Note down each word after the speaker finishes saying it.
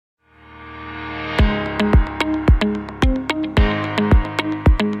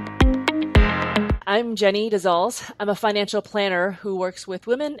I'm Jenny DeZalls. I'm a financial planner who works with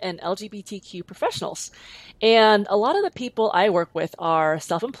women and LGBTQ professionals. And a lot of the people I work with are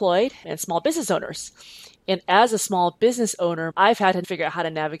self-employed and small business owners. And as a small business owner, I've had to figure out how to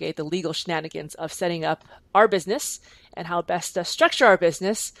navigate the legal shenanigans of setting up our business and how best to structure our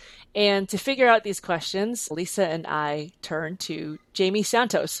business. And to figure out these questions, Lisa and I turned to Jamie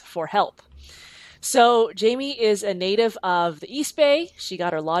Santos for help. So Jamie is a native of the East Bay. She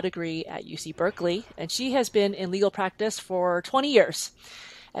got her law degree at UC Berkeley, and she has been in legal practice for 20 years.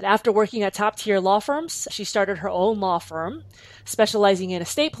 And after working at top-tier law firms, she started her own law firm, specializing in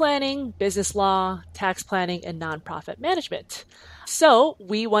estate planning, business law, tax planning, and nonprofit management. So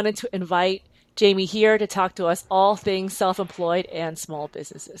we wanted to invite Jamie here to talk to us all things self-employed and small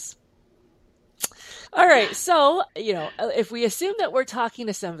businesses. All right. So, if we assume that we're talking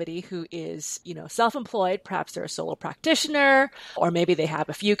to somebody who is, self-employed, perhaps they're a solo practitioner, or maybe they have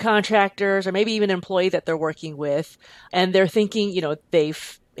a few contractors, or maybe even an employee that they're working with, and they're thinking, they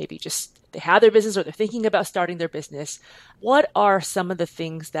have their business or they're thinking about starting their business. What are some of the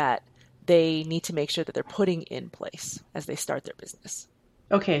things that they need to make sure that they're putting in place as they start their business?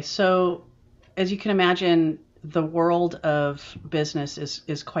 Okay. So as you can imagine, the world of business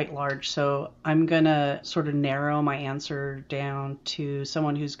is quite large. So I'm going to sort of narrow my answer down to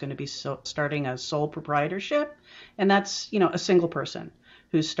someone who's going to be starting a sole proprietorship. And that's, a single person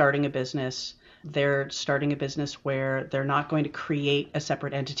who's starting a business. They're starting a business where they're not going to create a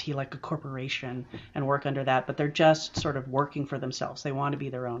separate entity like a corporation and work under that, but they're just sort of working for themselves. They want to be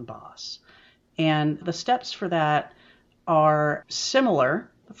their own boss. And the steps for that are similar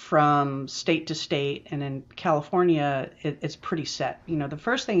from state to state, and in California, it's pretty set. The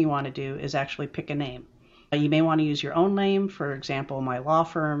first thing you want to do is actually pick a name. You may want to use your own name. For example, my law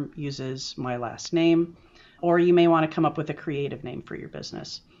firm uses my last name, or you may want to come up with a creative name for your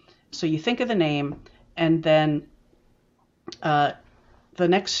business. So you think of the name, and then the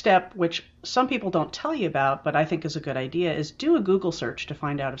next step, which some people don't tell you about, but I think is a good idea, is do a Google search to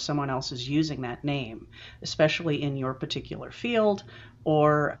find out if someone else is using that name, especially in your particular field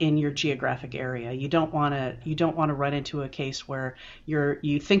or in your geographic area. You don't want to run into a case where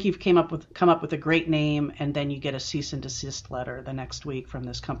you think you've come up with a great name, and then you get a cease and desist letter the next week from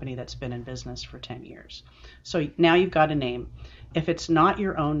this company that's been in business for 10 years. So now you've got a name. If it's not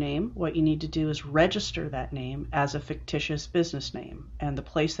your own name, what you need to do is register that name as a fictitious business name. And the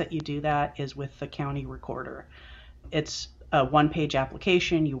place that you do that is with the county recorder. It's a one-page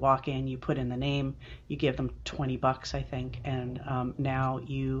application. You walk in, you put in the name, you give them $20, I think, and now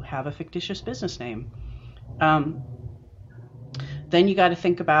you have a fictitious business name. Then you got to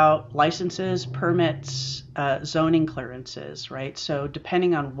think about licenses, permits, zoning clearances, right? So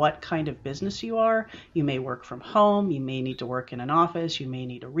depending on what kind of business you are, you may work from home, you may need to work in an office, you may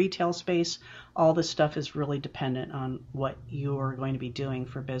need a retail space. All this stuff is really dependent on what you are going to be doing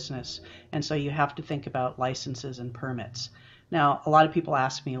for business. And so you have to think about licenses and permits. Now, a lot of people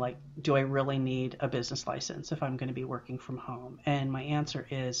ask me, do I really need a business license if I'm going to be working from home? And my answer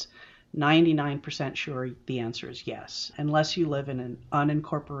is 99% sure the answer is yes. Unless you live in an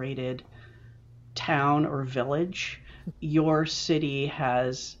unincorporated town or village, your city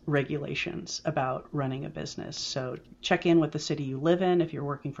has regulations about running a business. So check in with the city you live in if you're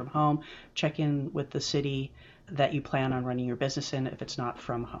working from home. Check in with the city that you plan on running your business in if it's not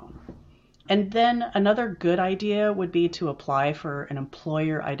from home. And then another good idea would be to apply for an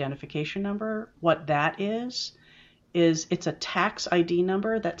employer identification number. What that is it's a tax ID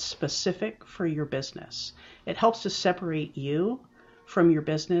number that's specific for your business. It helps to separate you from your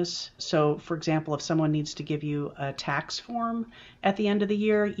business. So, for example, if someone needs to give you a tax form at the end of the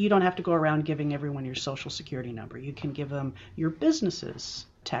year, you don't have to go around giving everyone your social security number. You can give them your business's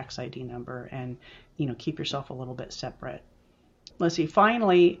tax ID number and, keep yourself a little bit separate. Let's see.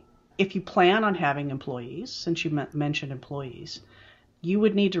 Finally, if you plan on having employees, since you mentioned employees, you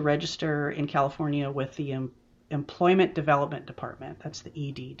would need to register in California with the Employment Development Department. That's the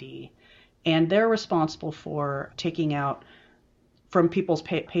EDD. And they're responsible for taking out, from people's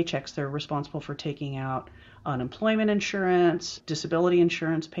paychecks, they're responsible for taking out unemployment insurance, disability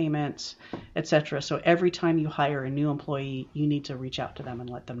insurance payments, etc. So every time you hire a new employee, you need to reach out to them and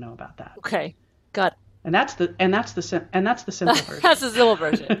let them know about that. Okay, got it. And that's the simple version. That's the simple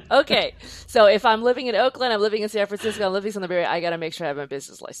version. Okay. So if I'm living in Oakland, I'm living in San Francisco, I'm living in the Bay Area, I got to make sure I have my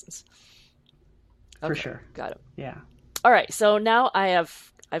business license. Okay, for sure. Got it. Yeah. All right. So now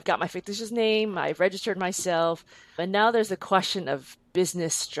I've got my fictitious name. I've registered myself. And now there's a question of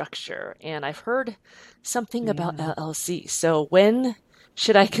business structure. And I've heard something about LLC. So when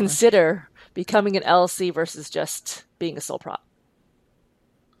should I consider becoming an LLC versus just being a sole prop?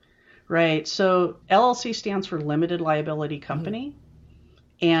 Right. So LLC stands for limited liability company,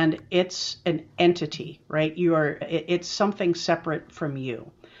 and it's an entity, right? It's something separate from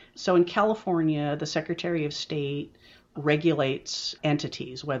you. So in California, the Secretary of State regulates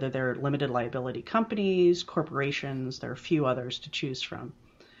entities, whether they're limited liability companies, corporations, there are a few others to choose from.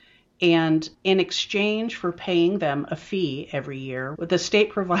 And in exchange for paying them a fee every year, the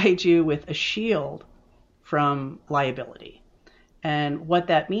state provides you with a shield from liability. And what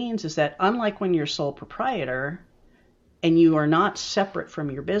that means is that unlike when you're sole proprietor and you are not separate from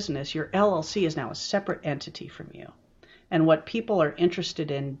your business, your LLC is now a separate entity from you. And what people are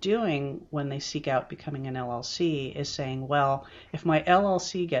interested in doing when they seek out becoming an LLC is saying, well, if my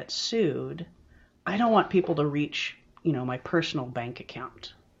LLC gets sued, I don't want people to reach, my personal bank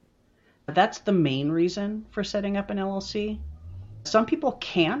account. That's the main reason for setting up an LLC. Some people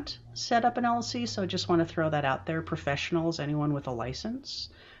can't set up an LLC, so I just want to throw that out there. Professionals, anyone with a license,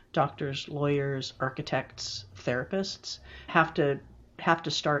 doctors, lawyers, architects, therapists, have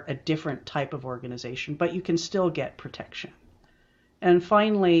to start a different type of organization, but you can still get protection. And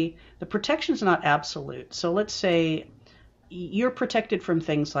finally, the protection is not absolute. So let's say you're protected from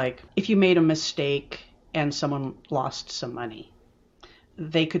things like if you made a mistake and someone lost some money,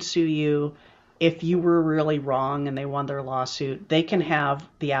 they could sue you. If you were really wrong and they won their lawsuit, they can have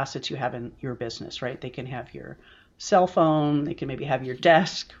the assets you have in your business, right? They can have your cell phone, they can maybe have your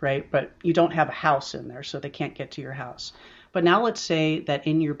desk, right? But you don't have a house in there, so they can't get to your house. But now let's say that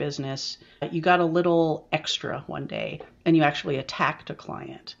in your business, you got a little extra one day and you actually attacked a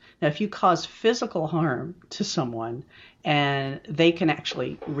client. Now, if you cause physical harm to someone, and they can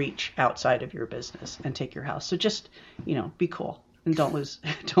actually reach outside of your business and take your house. So just, be cool. And don't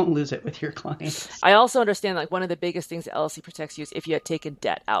lose it with your clients. I also understand one of the biggest things that LLC protects you is if you had taken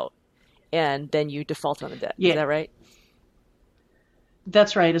debt out and then you default on the debt. Yeah. Is that right?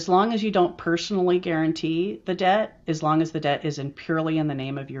 That's right. As long as you don't personally guarantee the debt, as long as the debt is purely in the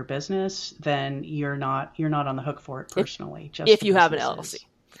name of your business, then you're not on the hook for it personally. If you have an LLC.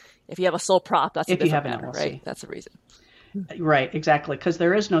 If you have a sole prop, that's a different matter, LLC. Right? That's the reason. Right, exactly, because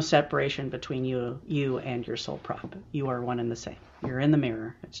there is no separation between you and your sole prop. You are one and the same. You're in the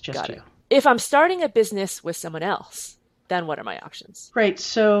mirror. It's just you. If I'm starting a business with someone else, then what are my options? Right.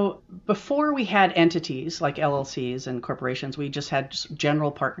 So before we had entities like LLCs and corporations, we just had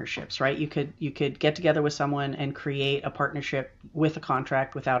general partnerships, right? You could get together with someone and create a partnership with a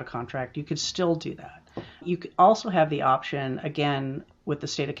contract, without a contract. You could still do that. You could also have the option, again, with the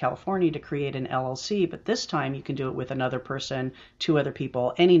state of California, to create an LLC, but this time you can do it with another person, 2 other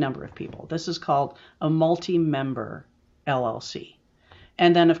people, any number of people. This is called a multi-member LLC.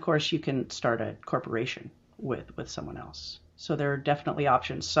 And then, of course, you can start a corporation with someone else. So there are definitely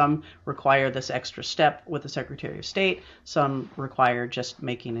options. Some require this extra step with the Secretary of State. Some require just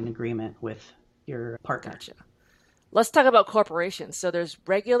making an agreement with your partner. Gotcha. Let's talk about corporations. So there's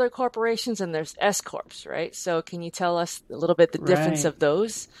regular corporations and there's S corps, right? So can you tell us a little bit the difference of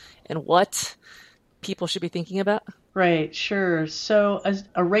those and what people should be thinking about? Right, sure. So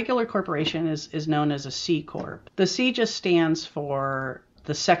a regular corporation is known as a C Corp. The C just stands for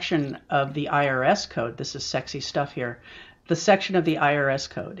the section of the IRS code. This is sexy stuff here. The section of the IRS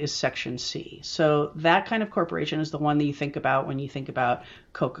code is Section C. So that kind of corporation is the one that you think about when you think about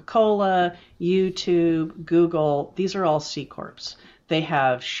Coca-Cola, YouTube, Google. These are all C Corps. They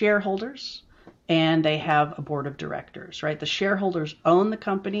have shareholders and they have a board of directors, right? The shareholders own the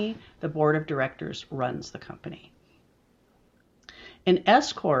company. The board of directors runs the company. An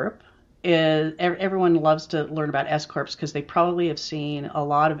S Corp is, everyone loves to learn about S Corps because they probably have seen a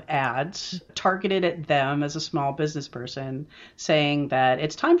lot of ads targeted at them as a small business person saying that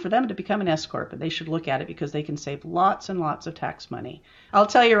it's time for them to become an S Corp and they should look at it because they can save lots and lots of tax money. I'll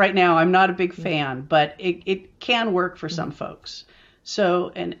tell you right now, I'm not a big fan, but it can work for some folks.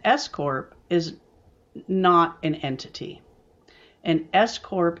 So an S Corp is not an entity. An S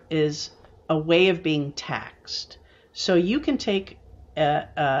Corp is a way of being taxed. So you can take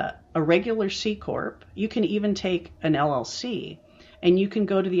a regular C Corp, you can even take an LLC, and you can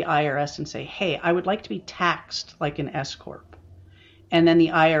go to the IRS and say, hey, I would like to be taxed like an S Corp. And then the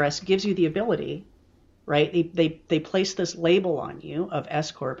IRS gives you the ability, right? They place this label on you of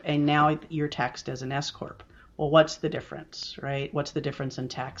S Corp, and now you're taxed as an S Corp. Well, what's the difference, right? What's the difference in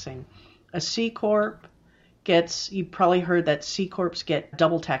taxing? A C Corp you probably heard that C Corps get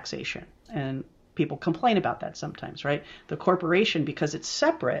double taxation, and people complain about that sometimes, right? The corporation, because it's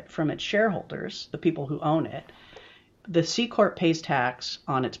separate from its shareholders, the people who own it, the C Corp pays tax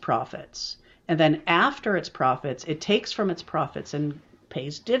on its profits. And then after its profits, it takes from its profits and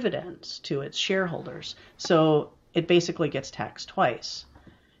pays dividends to its shareholders. So it basically gets taxed twice.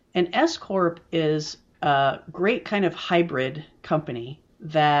 An S Corp is a great kind of hybrid company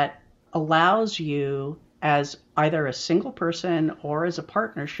that allows you as either a single person or as a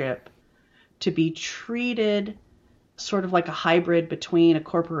partnership to be treated sort of like a hybrid between a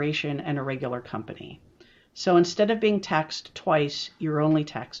corporation and a regular company. So instead of being taxed twice, you're only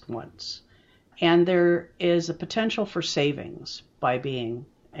taxed once. And there is a potential for savings by being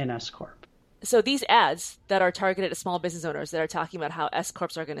an S Corp. So these ads that are targeted at small business owners that are talking about how S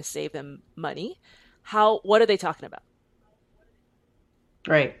corps are going to save them money, what are they talking about?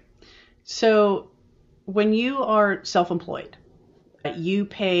 Right. So when you are self-employed, you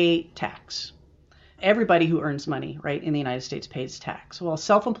pay tax. Everybody who earns money, right, in the United States pays tax. Well, a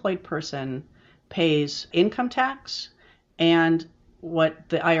self-employed person pays income tax and what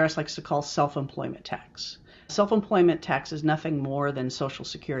the IRS likes to call self-employment tax. Self-employment tax is nothing more than Social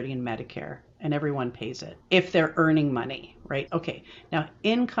Security and Medicare, and everyone pays it if they're earning money, right? Okay, now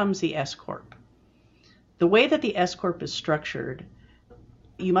in comes the S Corp. The way that the S Corp is structured,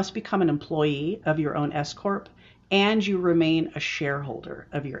 you must become an employee of your own S Corp and you remain a shareholder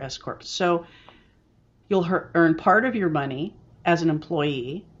of your S Corp. So you'll earn part of your money as an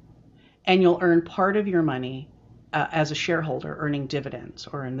employee and you'll earn part of your money as a shareholder earning dividends,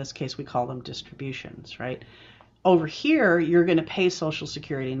 or in this case, we call them distributions, right? Over here, you're going to pay Social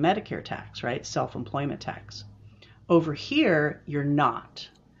Security and Medicare tax, right? Self-employment tax. Over here, you're not.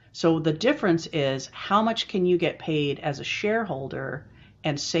 So the difference is how much can you get paid as a shareholder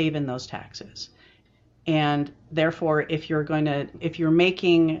and save in those taxes. And therefore, if you're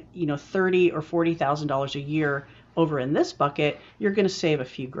making, $30,000 or $40,000 a year over in this bucket, you're going to save a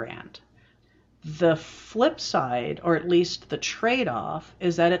few grand. The flip side, or at least the trade-off,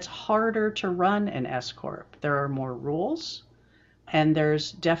 is that it's harder to run an S Corp. There are more rules, and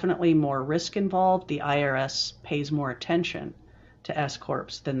there's definitely more risk involved. The IRS pays more attention to S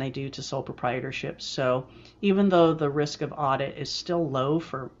Corps than they do to sole proprietorships. So even though the risk of audit is still low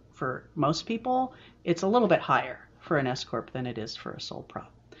for most people, it's a little bit higher for an S Corp than it is for a sole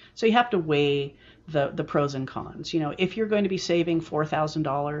prop. So you have to weigh the pros and cons. If you're going to be saving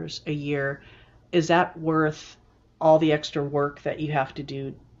 $4,000 a year, is that worth all the extra work that you have to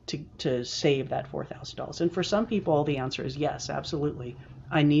do to save that $4,000? And for some people, the answer is yes, absolutely.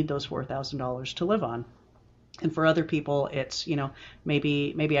 I need those $4,000 to live on. And for other people, it's,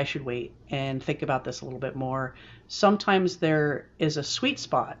 maybe I should wait and think about this a little bit more. Sometimes there is a sweet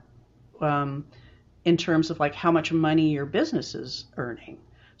spot in terms of like how much money your business is earning.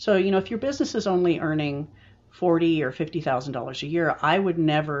 So, if your business is only earning $40,000 or $50,000 a year, I would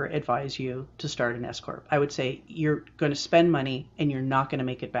never advise you to start an S Corp. I would say you're going to spend money and you're not going to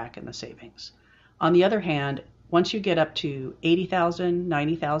make it back in the savings. On the other hand, once you get up to $80,000,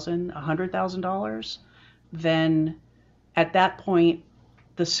 $90,000, $100,000, then at that point,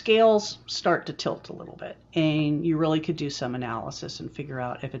 the scales start to tilt a little bit, and you really could do some analysis and figure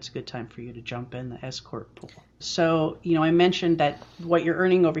out if it's a good time for you to jump in the S Corp pool. So, I mentioned that what you're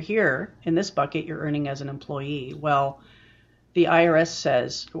earning over here in this bucket, you're earning as an employee. Well, the IRS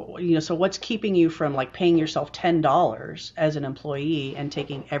says, so what's keeping you from like paying yourself $10 as an employee and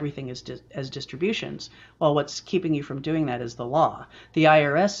taking everything as distributions? Well, what's keeping you from doing that is the law. The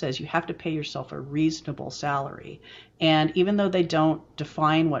IRS says you have to pay yourself a reasonable salary. And even though they don't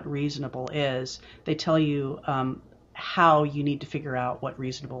define what reasonable is, they tell you how you need to figure out what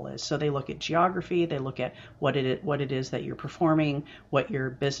reasonable is. So they look at geography, they look at what it is that you're performing, what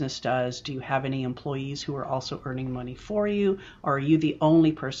your business does. Do you have any employees who are also earning money for you? Or are you the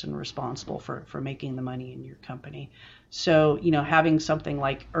only person responsible for making the money in your company? So, having something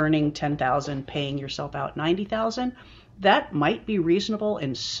like earning $10,000, paying yourself out $90,000, that might be reasonable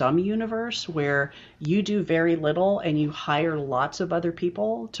in some universe where you do very little and you hire lots of other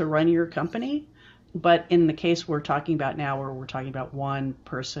people to run your company. But in the case we're talking about now, where we're talking about one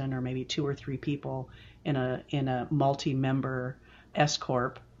person or maybe two or three people in a multi-member S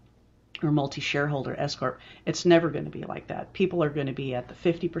Corp or multi-shareholder S Corp, it's never going to be like that. People are going to be at the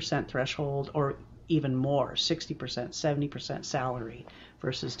 50% threshold or even more, 60%, 70% salary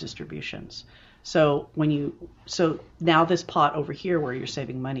versus distributions. So now this pot over here where you're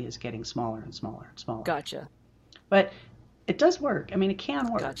saving money is getting smaller and smaller and smaller. Gotcha. But it does work. I mean, it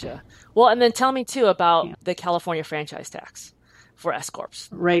can work. Gotcha. Well, and then tell me too about the California franchise tax for S Corps.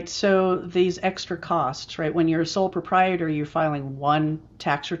 Right. So these extra costs, right? When you're a sole proprietor, you're filing one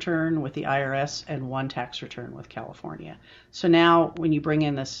tax return with the IRS and one tax return with California. So now when you bring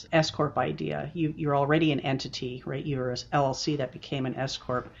in this S Corp idea, you're already an entity, right? You're an LLC that became an S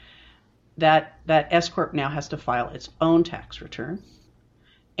Corp. That S Corp now has to file its own tax return.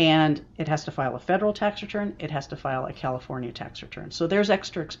 And it has to file a federal tax return. It has to file a California tax return. So there's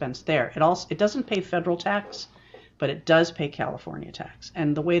extra expense there. It doesn't pay federal tax, but it does pay California tax.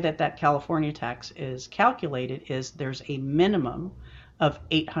 And the way that that California tax is calculated is there's a minimum of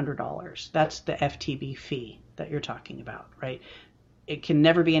 $800. That's the FTB fee that you're talking about, right? It can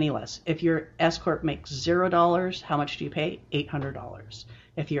never be any less. If your S corp makes $0, how much do you pay? $800.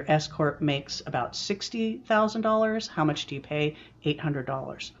 If your S corp makes about $60,000, how much do you pay?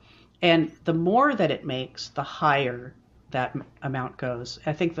 $800. And the more that it makes, the higher that amount goes.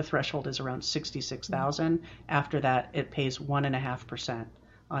 I think the threshold is around 66,000. After that, it pays 1.5%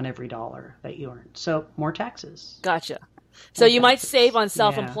 on every dollar that you earn. So more taxes. Gotcha. So you might save on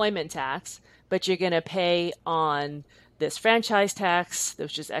self-employment tax, but you're going to pay on this franchise tax,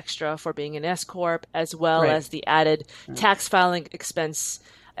 which is extra for being an S corp, as well as the added tax filing expense,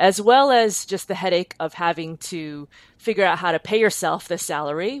 as well as just the headache of having to figure out how to pay yourself the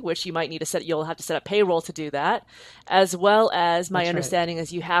salary, which you might need to you'll have to set up payroll to do that, as well as my understanding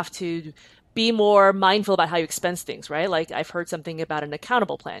is you have to be more mindful about how you expense things, right? Like I've heard something about an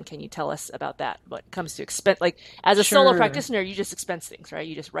accountable plan. Can you tell us about that? When it comes to expense, like as a solo practitioner, you just expense things, right?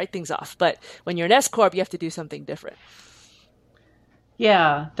 You just write things off. But when you're an S corp, you have to do something different.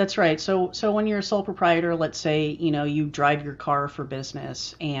 Yeah, that's right. So when you're a sole proprietor, let's say, you drive your car for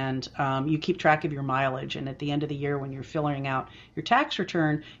business and you keep track of your mileage. And at the end of the year, when you're filling out your tax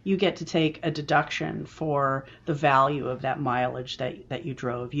return, you get to take a deduction for the value of that mileage that you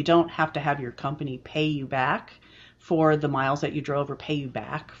drove. You don't have to have your company pay you back for the miles that you drove or pay you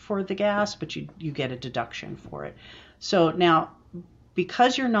back for the gas, but you get a deduction for it. So now,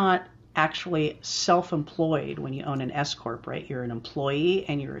 because you're not actually self-employed when you own an S corp, right? You're an employee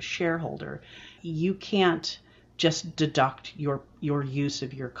and you're a shareholder. You can't just deduct your use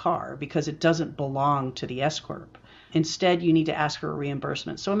of your car because it doesn't belong to the S corp. Instead, you need to ask for a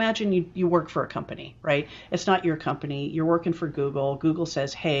reimbursement. So imagine you work for a company, right? It's not your company. You're working for Google. Google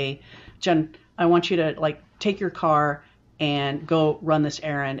says, "Hey, Jen, I want you to take your car and go run this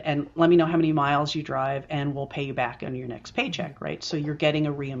errand and let me know how many miles you drive and we'll pay you back on your next paycheck," right? So you're getting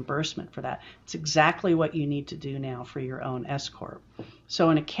a reimbursement for that. It's exactly what you need to do now for your own S corp. So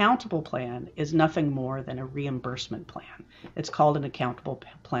an accountable plan is nothing more than a reimbursement plan. It's called an accountable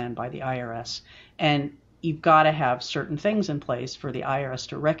plan by the IRS. And you've got to have certain things in place for the IRS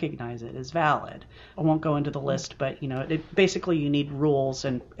to recognize it as valid. I won't go into the list, but basically you need rules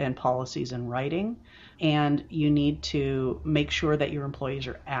and policies in writing. And you need to make sure that your employees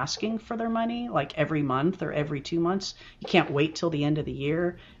are asking for their money like every month or every 2 months. You can't wait till the end of the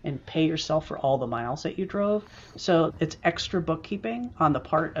year and pay yourself for all the miles that you drove. So it's extra bookkeeping on the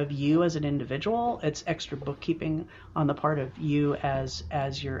part of you as an individual. It's extra bookkeeping on the part of you as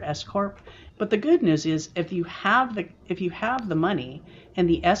your S corp. But the good news is if you have the money and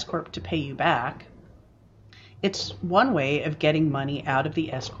the S corp to pay you back, it's one way of getting money out of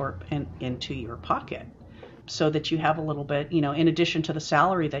the S corp and into your pocket so that you have a little bit, in addition to the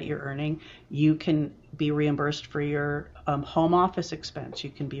salary that you're earning, you can be reimbursed for your home office expense.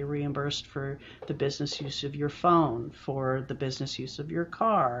 You can be reimbursed for the business use of your phone, for the business use of your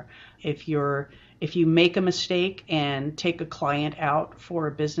car. If you make a mistake and take a client out for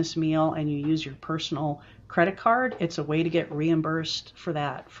a business meal and you use your personal credit card, it's a way to get reimbursed for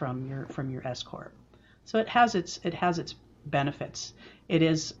that from your S corp. So it has its benefits. It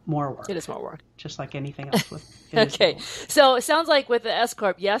is more work. It is more work. Just like anything else. Okay. So it sounds like with the S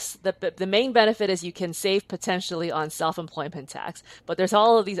corp, yes, the main benefit is you can save potentially on self-employment tax, but there's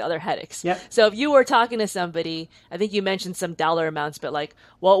all of these other headaches. Yep. So if you were talking to somebody, I think you mentioned some dollar amounts, but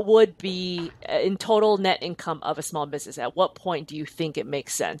what would be in total net income of a small business? At what point do you think it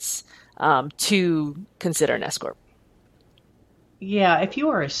makes sense to consider an S corp? Yeah, if you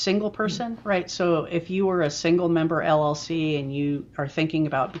are a single person, right? So if you were a single member LLC and you are thinking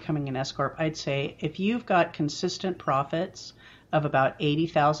about becoming an S corp, I'd say if you've got consistent profits of about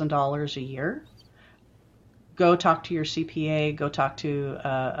 $80,000 a year, go talk to your CPA, go talk to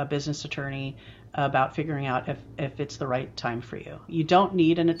a business attorney about figuring out if it's the right time for you. You don't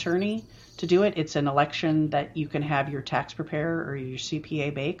need an attorney to do it. It's an election that you can have your tax preparer or your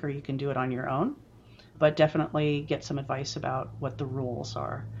CPA make, or you can do it on your own. But definitely get some advice about what the rules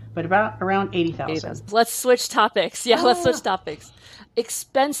are. But around 80,000. Let's switch topics. Yeah, let's switch topics.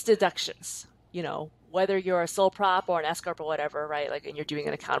 Expense deductions, whether you're a sole prop or an S corp or whatever, right? And you're doing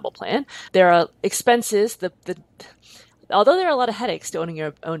an accountable plan. There are expenses. Although there are a lot of headaches to owning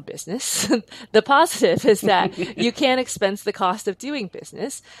your own business, the positive is that you can expense the cost of doing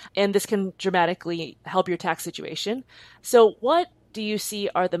business, and this can dramatically help your tax situation. So what do you see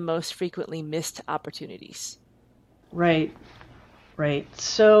are the most frequently missed opportunities? Right. Right.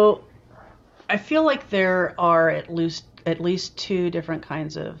 So I feel like there are at least two different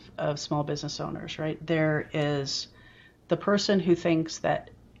kinds of small business owners, right? There is the person who thinks that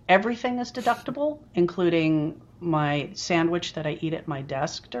everything is deductible, including my sandwich that I eat at my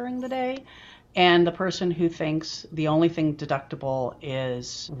desk during the day, and the person who thinks the only thing deductible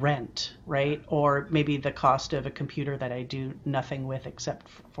is rent, right? Or maybe the cost of a computer that I do nothing with except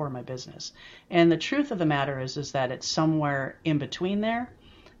for my business. And the truth of the matter is that it's somewhere in between there.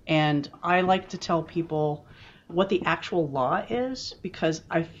 And I like to tell people what the actual law is because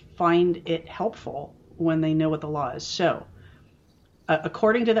I find it helpful when they know what the law is. So,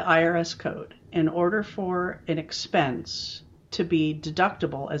 according to the IRS code, in order for an expense to be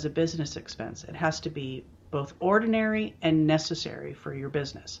deductible as a business expense, it has to be both ordinary and necessary for your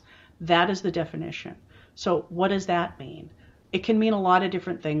business. That is the definition. So what does that mean? It can mean a lot of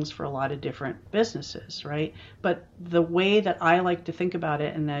different things for a lot of different businesses, right? But the way that I like to think about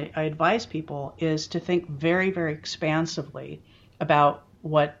it, and I advise people, is to think very, very expansively about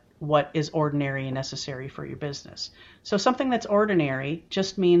what is ordinary and necessary for your business. So something that's ordinary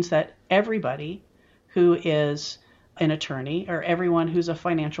just means that everybody who is an attorney or everyone who's a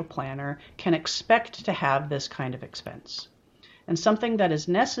financial planner can expect to have this kind of expense. And something that is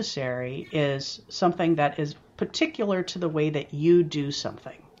necessary is something that is particular to the way that you do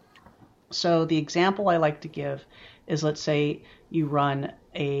something. So the example I like to give is, let's say you run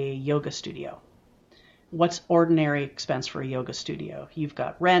a yoga studio. What's ordinary expense for a yoga studio? You've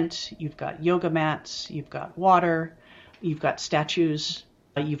got rent, you've got yoga mats, you've got water, you've got statues,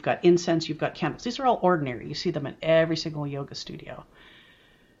 you've got incense, you've got candles. These are all ordinary. You see them in every single yoga studio.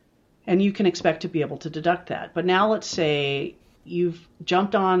 And you can expect to be able to deduct that. But now let's say you've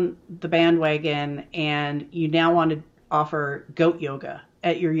jumped on the bandwagon and you now want to offer goat yoga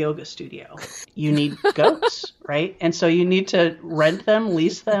at your yoga studio. You need goats, right? And so you need to rent them,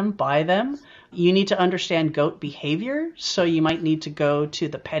 lease them, buy them. You need to understand goat behavior. So you might need to go to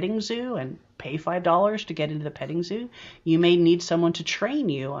the petting zoo and pay $5 to get into the petting zoo. You may need someone to train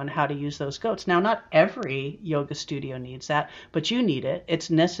you on how to use those goats. Now, not every yoga studio needs that, but you need it.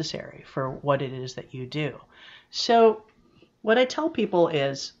 It's necessary for what it is that you do. So what I tell people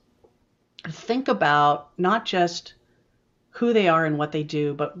is think about not just who they are and what they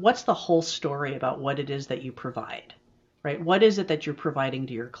do, but what's the whole story about what it is that you provide, right? What is it that you're providing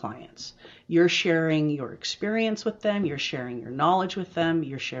to your clients? You're sharing your experience with them. You're sharing your knowledge with them.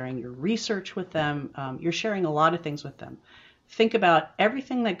 You're sharing your research with them. You're sharing a lot of things with them. Think about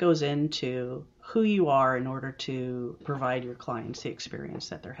everything that goes into who you are in order to provide your clients the experience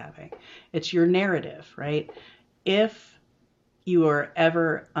that they're having. It's your narrative, right? If you are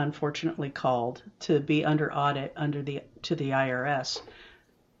ever unfortunately called to be under audit to the IRS,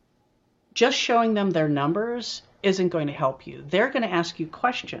 just showing them their numbers isn't going to help you. They're going to ask you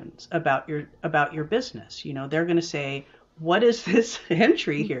questions about your business. You know, they're going to say, "What is this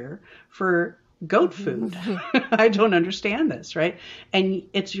entry here for goat food? I don't understand this," right? And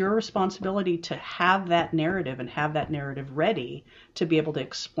it's your responsibility to have that narrative and have that narrative ready to be able to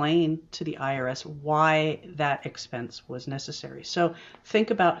explain to the IRS why that expense was necessary. So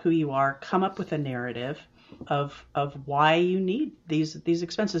think about who you are, come up with a narrative of why you need these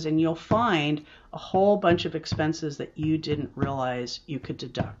expenses, and you'll find a whole bunch of expenses that you didn't realize you could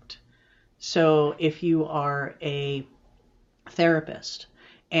deduct. So if you are a therapist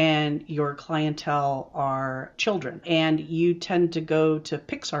and your clientele are children, and you tend to go to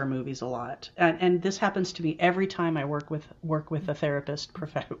Pixar movies a lot. And this happens to me every time I work with a therapist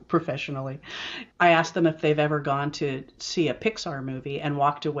professionally. I ask them if they've ever gone to see a Pixar movie and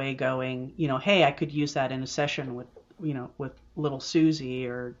walked away going, you know, hey, I could use that in a session with little Susie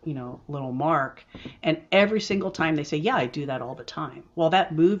or, little Mark. And every single time they say, yeah, I do that all the time. Well,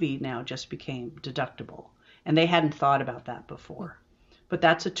 that movie now just became deductible, and they hadn't thought about that before. But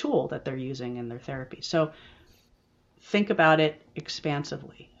that's a tool that they're using in their therapy. So think about it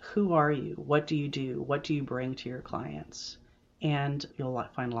expansively. Who are you? What do you do? What do you bring to your clients? And you'll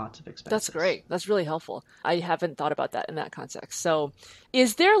find lots of expenses. That's great. That's really helpful. I haven't thought about that in that context. So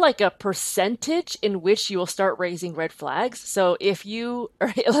is there like a percentage in which you will start raising red flags? So if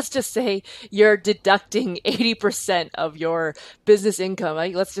let's just say you're deducting 80% of your business income,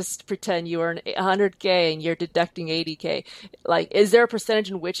 like let's just pretend you earn 100K and you're deducting 80K. Like, is there a percentage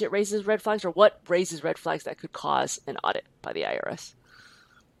in which it raises red flags, or what raises red flags that could cause an audit by the IRS?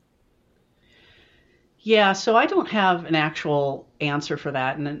 Yeah, so I don't have an actual answer for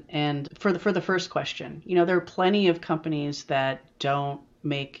that. And for the first question, there are plenty of companies that don't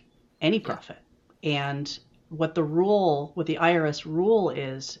make any profit. And what the IRS rule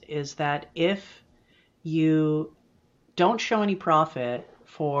is that if you don't show any profit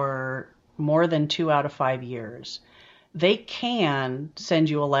for more than 2 out of 5 years, they can send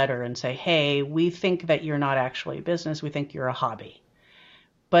you a letter and say, hey, we think that you're not actually a business. We think you're a hobby.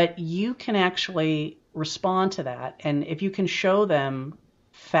 But you can actually respond to that. And if you can show them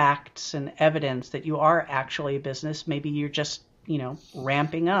facts and evidence that you are actually a business, maybe you're just,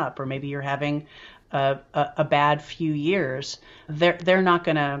 ramping up, or maybe you're having a bad few years, they're not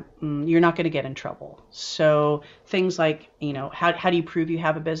gonna, you're not gonna get in trouble. So things like, how do you prove you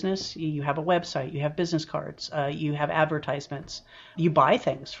have a business? You have a website, you have business cards, you have advertisements, you buy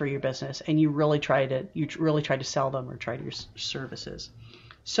things for your business, and you really try to sell them or try your services.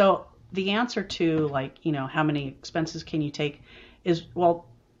 So the answer to, like, how many expenses can you take is, well,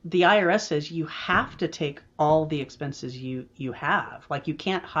 the IRS says you have to take all the expenses you have. Like, you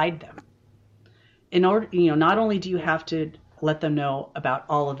can't hide them. In order, not only do you have to let them know about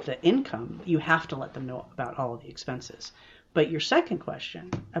all of the income, you have to let them know about all of the expenses. But your second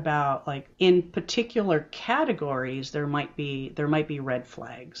question about, like, in particular categories, there might be red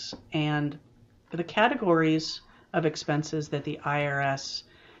flags. And the categories of expenses that the IRS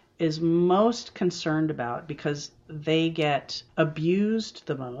is most concerned about, because they get abused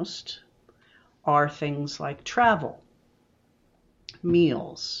the most, are things like travel,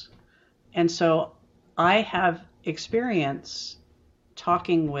 meals. And so I have experience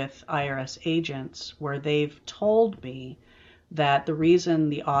talking with IRS agents where they've told me that the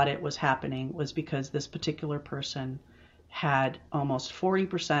reason the audit was happening was because this particular person had spent almost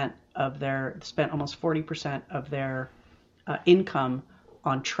 40% of their income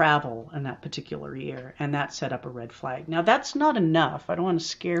on travel in that particular year, and that set up a red flag. Now, that's not enough. I don't want to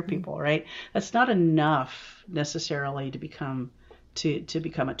scare people, right? That's not enough necessarily to become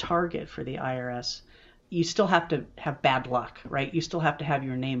a target for the IRS. You still have to have bad luck, right? You still have to have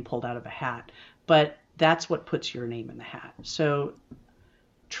your name pulled out of a hat, but that's what puts your name in the hat. So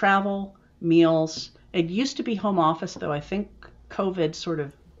travel, meals. It used to be home office, though. I think COVID sort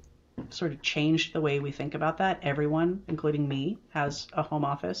of changed the way we think about that. Everyone, including me, has a home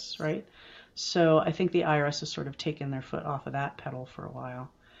office, right? So I think the IRS has sort of taken their foot off of that pedal for a while.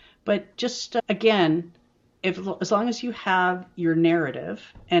 But just, again, as long as you have your narrative,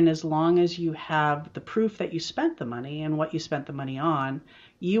 and as long as you have the proof that you spent the money and what you spent the money on,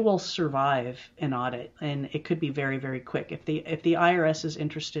 you will survive an audit, and it could be very, very quick. If the IRS is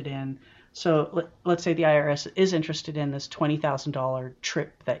interested in, so let's say the IRS is interested in this $20,000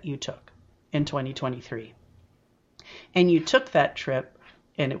 trip that you took in 2023, and you took that trip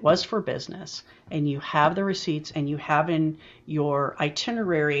and it was for business, and you have the receipts, and you have in your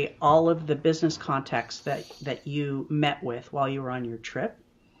itinerary all of the business contacts that you met with while you were on your trip,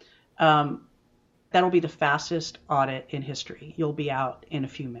 that'll be the fastest audit in history. You'll be out in a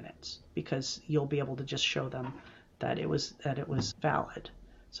few minutes because you'll be able to just show them that it was valid.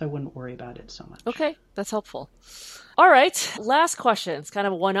 So I wouldn't worry about it so much. Okay, that's helpful. All right, last question. It's kind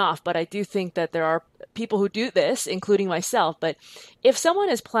of a one-off, but I do think that there are people who do this, including myself. But if someone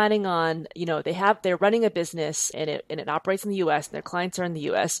is planning on, they're running a business and it operates in the U.S. and their clients are in the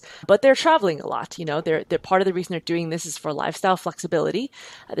U.S., but they're traveling a lot. They're part of the reason they're doing this is for lifestyle flexibility.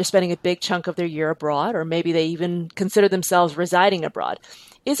 They're spending a big chunk of their year abroad, or maybe they even consider themselves residing abroad.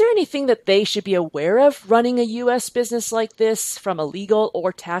 Is there anything that they should be aware of running a U.S. business like this from a legal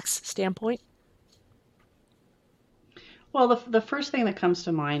or tax standpoint? Well, the first thing that comes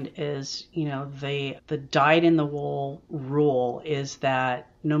to mind is, the dyed-in-the-wool rule is that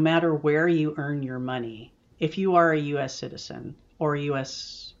no matter where you earn your money, if you are a U.S. citizen or a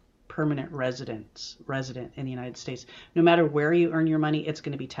U.S. permanent resident in the United States, no matter where you earn your money, it's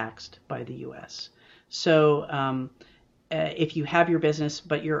going to be taxed by the U.S. So if you have your business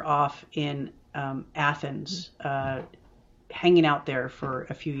but you're off in Athens, hanging out there for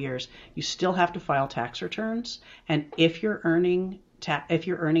a few years, you still have to file tax returns. And if you're earning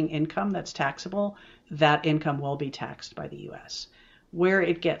income that's taxable, that income will be taxed by the U.S. Where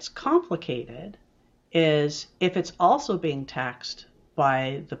it gets complicated is if it's also being taxed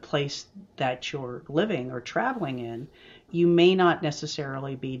by the place that you're living or traveling in, you may not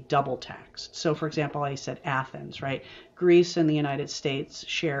necessarily be double taxed. So, for example, I said Athens, right? Greece and the United States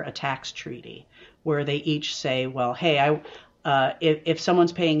share a tax treaty where they each say, well, hey, if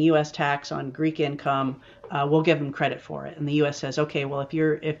someone's paying U.S. tax on Greek income, we'll give them credit for it. And the U.S. says, okay, well,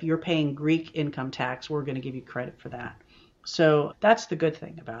 if you're paying Greek income tax, we're going to give you credit for that. So that's the good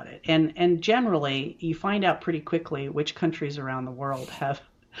thing about it. And generally, you find out pretty quickly which countries around the world have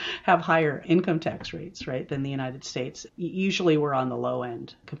higher income tax rates, right, than the United States. Usually we're on the low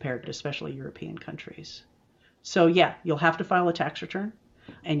end compared to especially European countries. So yeah, you'll have to file a tax return.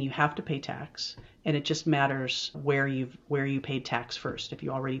 and you have to pay tax. And it just matters where you paid tax first. If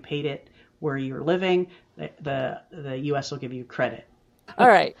you already paid it where you're living, the U.S. will give you credit. All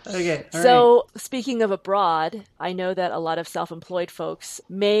right. Okay. So speaking of abroad, I know that a lot of self-employed folks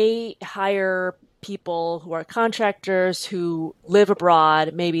may hire people who are contractors who live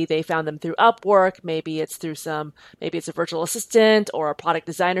abroad. Maybe they found them through Upwork. Maybe it's a virtual assistant or a product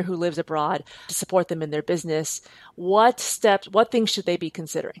designer who lives abroad to support them in their business. What things should they be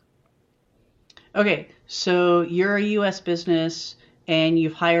considering? Okay. So you're a U.S. business and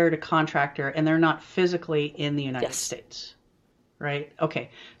you've hired a contractor and they're not physically in the United States. Right?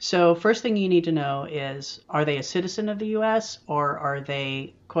 Okay. So first thing you need to know is, are they a citizen of the U.S. or are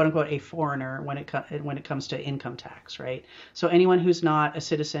they, quote unquote, a foreigner when it comes to income tax, right? So anyone who's not a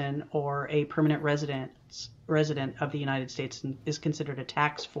citizen or a permanent resident of the United States is considered a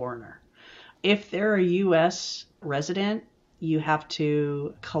tax foreigner. If they're a U.S. resident, you have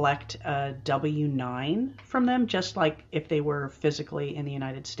to collect a W-9 from them, just like if they were physically in the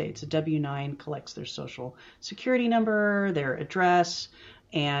United States. A W-9 collects their social security number, their address,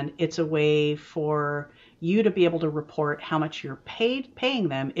 and it's a way for you to be able to report how much you're paying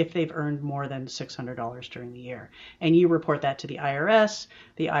them if they've earned more than $600 during the year. And you report that to the IRS.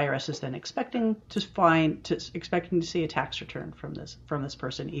 The IRS is then expecting to see a tax return from this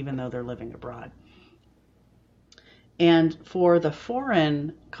person, even though they're living abroad. And for the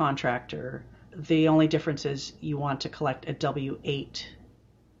foreign contractor, the only difference is you want to collect a W-8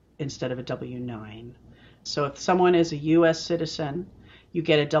 instead of a W-9. So if someone is a U.S. citizen, you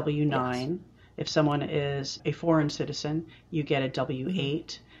get a W-9. Yes. If someone is a foreign citizen, you get a W-8.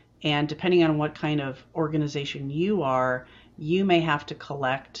 Mm-hmm. And depending on what kind of organization you are, you may have to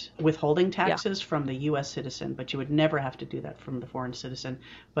collect withholding taxes from the U.S. citizen, but you would never have to do that from the foreign citizen.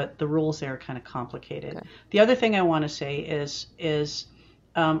 But the rules there are kind of complicated. Okay. The other thing I want to say is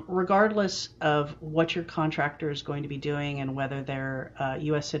regardless of what your contractor is going to be doing and whether they're a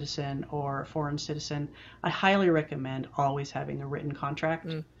U.S. citizen or a foreign citizen, I highly recommend always having a written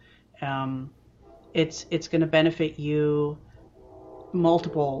contract. It's going to benefit you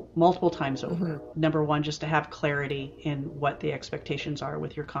multiple times over. Mm-hmm. Number one, just to have clarity in what the expectations are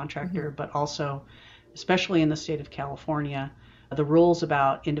with your contractor, mm-hmm. but also, especially in the state of California, the rules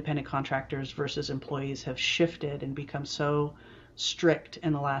about independent contractors versus employees have shifted and become so strict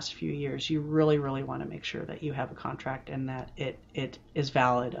in the last few years. You really, really want to make sure that you have a contract and that it is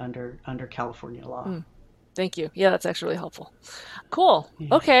valid under California law. Thank you. Yeah, that's actually really helpful. Cool.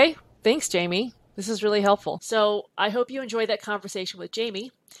 Yeah. Okay. Thanks, Jamie. This is really helpful. So I hope you enjoyed that conversation with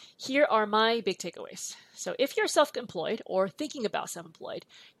Jamie. Here are my big takeaways. So if you're self-employed or thinking about self-employed,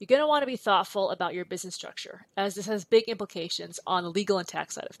 you're going to want to be thoughtful about your business structure, as this has big implications on the legal and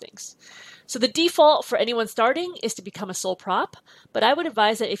tax side of things. So the default for anyone starting is to become a sole prop, but I would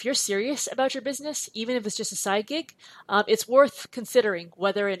advise that if you're serious about your business, even if it's just a side gig, it's worth considering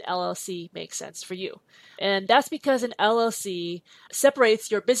whether an LLC makes sense for you. And that's because an LLC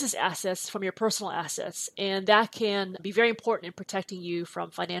separates your business assets from your personal assets, and that can be very important in protecting you from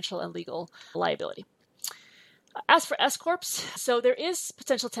financial and legal liability. As for S-Corps, so there is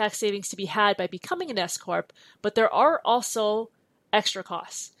potential tax savings to be had by becoming an S-Corp, but there are also extra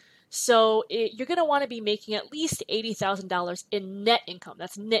costs. So you're going to want to be making at least $80,000 in net income.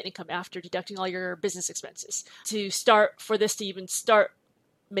 That's net income after deducting all your business expenses for this to even start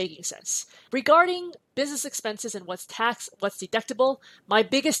making sense. Regarding business expenses and what's deductible, my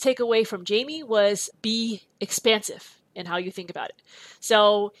biggest takeaway from Jamie was be expansive in how you think about it.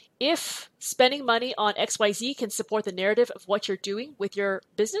 So if spending money on XYZ can support the narrative of what you're doing with your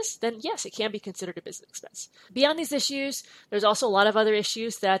business, then yes, it can be considered a business expense. Beyond these issues, there's also a lot of other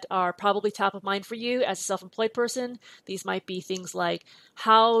issues that are probably top of mind for you as a self-employed person. These might be things like,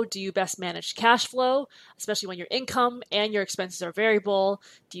 how do you best manage cash flow, especially when your income and your expenses are variable?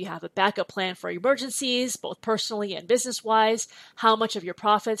 Do you have a backup plan for emergencies, both personally and business-wise? How much of your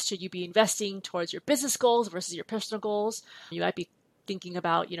profits should you be investing towards your business goals versus your personal goals? You might be thinking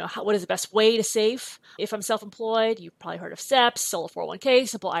about, what is the best way to save? If I'm self-employed, you've probably heard of SEPs, solo 401k,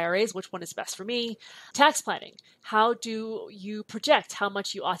 simple IRAs, which one is best for me? Tax planning. How do you project how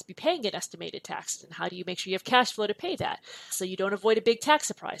much you ought to be paying in estimated tax? And how do you make sure you have cash flow to pay that so you don't avoid a big tax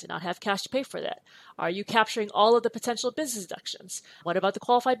surprise and not have cash to pay for that? Are you capturing all of the potential business deductions? What about the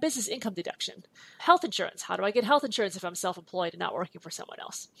qualified business income deduction? Health insurance. How do I get health insurance if I'm self-employed and not working for someone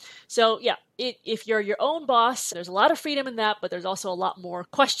else? So yeah, if you're your own boss, there's a lot of freedom in that, but there's also a lot more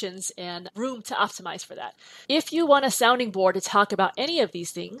questions and room to optimize for that. If you want a sounding board to talk about any of these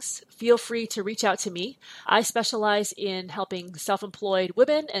things, feel free to reach out to me. I specialize in helping self-employed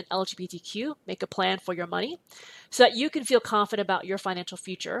women and LGBTQ make a plan for your money so that you can feel confident about your financial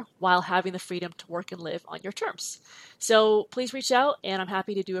future while having the freedom to work and live on your terms. So please reach out, and I'm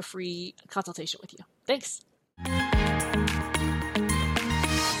happy to do a free consultation with you. Thanks.